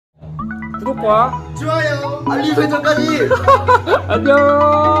구독과 좋아요, 알림 설정까지.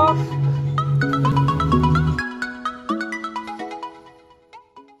 안녕.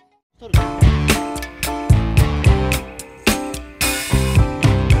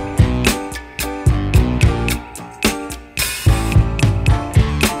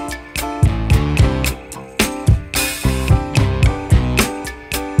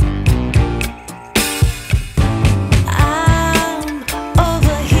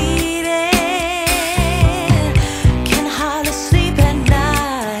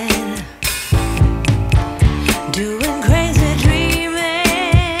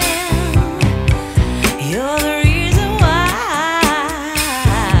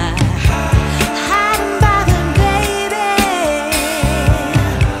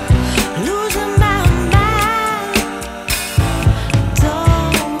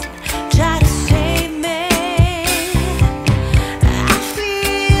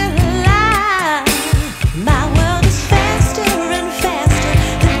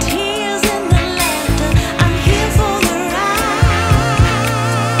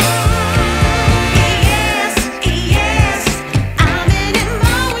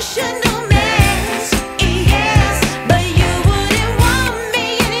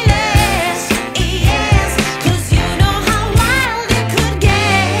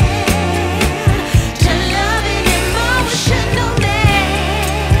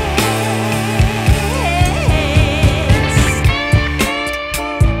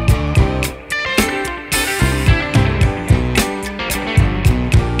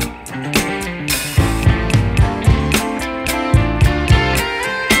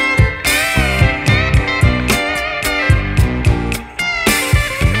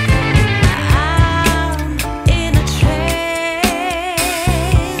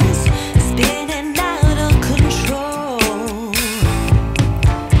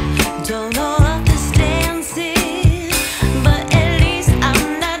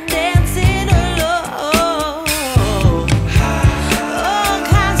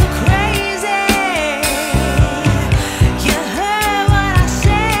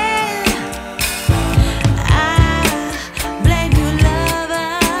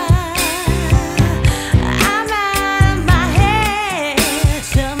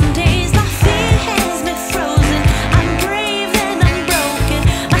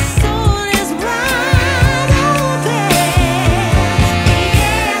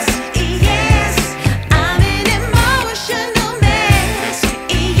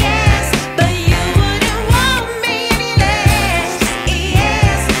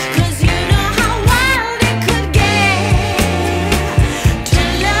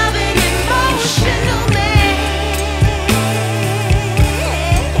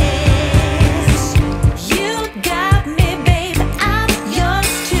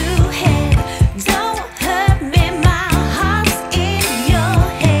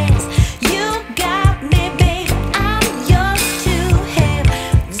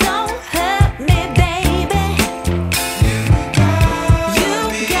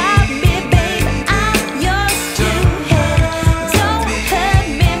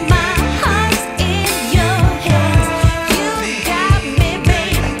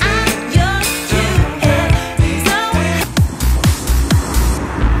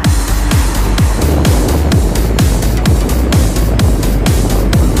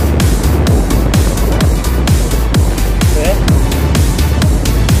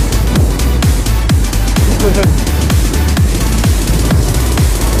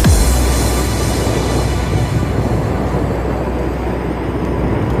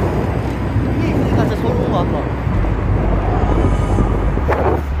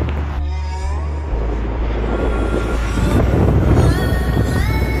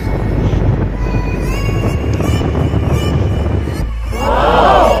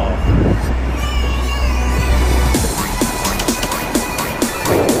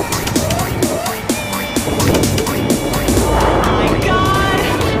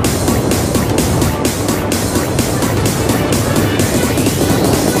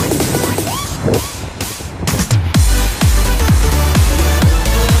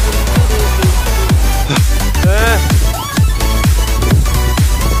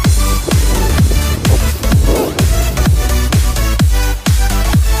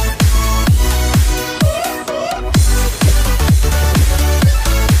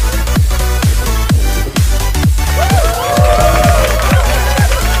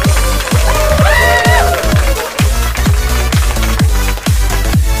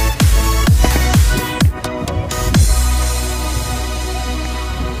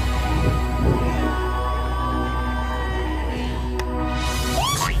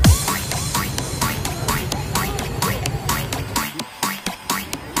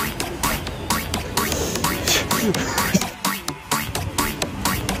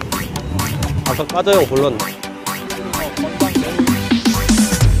 영상 빠져요 골랐네.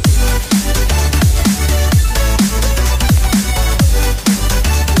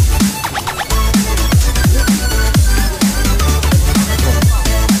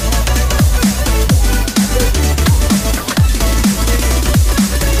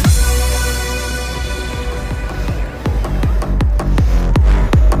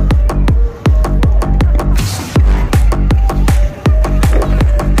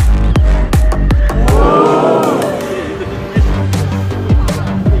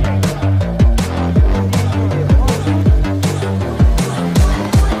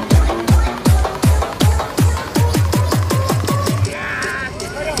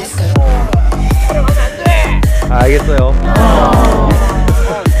 알겠어요.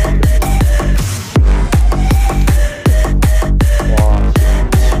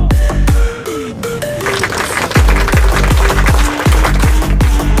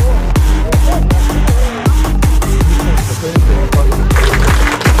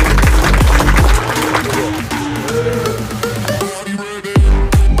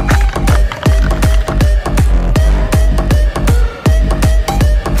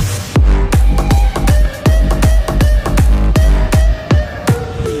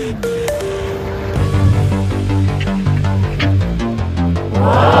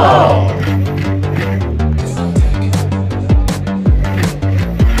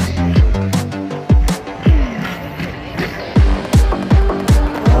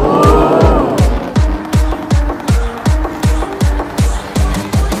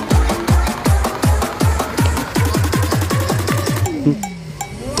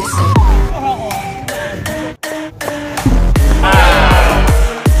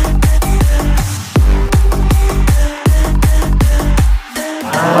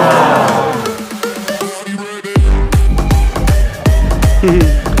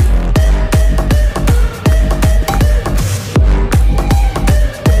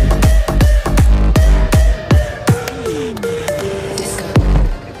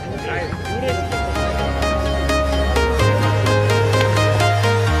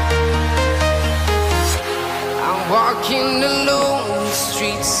 Walking alone, the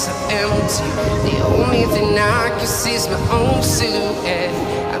streets are empty. The only thing I can see is my own silhouette.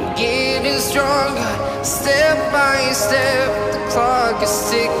 I'm getting stronger, step by step. The clock is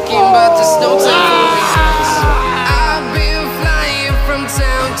ticking, but there's no time for me. I've been flying from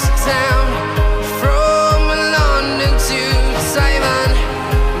town to town, from London to Taiwan.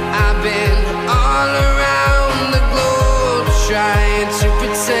 I've been all around the globe, trying to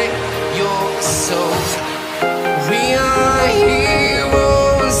protect your soul. We are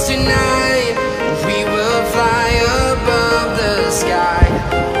heroes tonight. We will fly above the sky.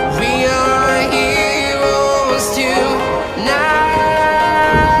 We are heroes tonight.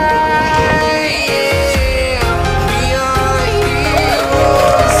 Yeah. We are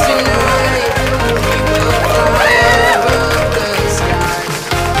heroes tonight. We will fly above the sky.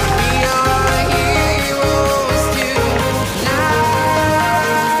 We are heroes tonight.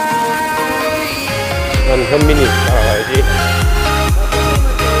 난 현민이 따라가야지.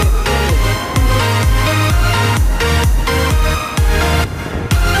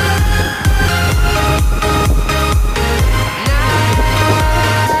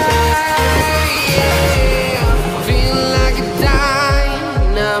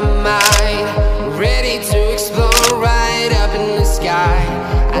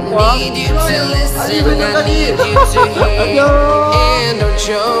 I need you to listen, I need you to hear, and don't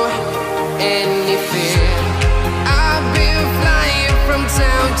show any fear.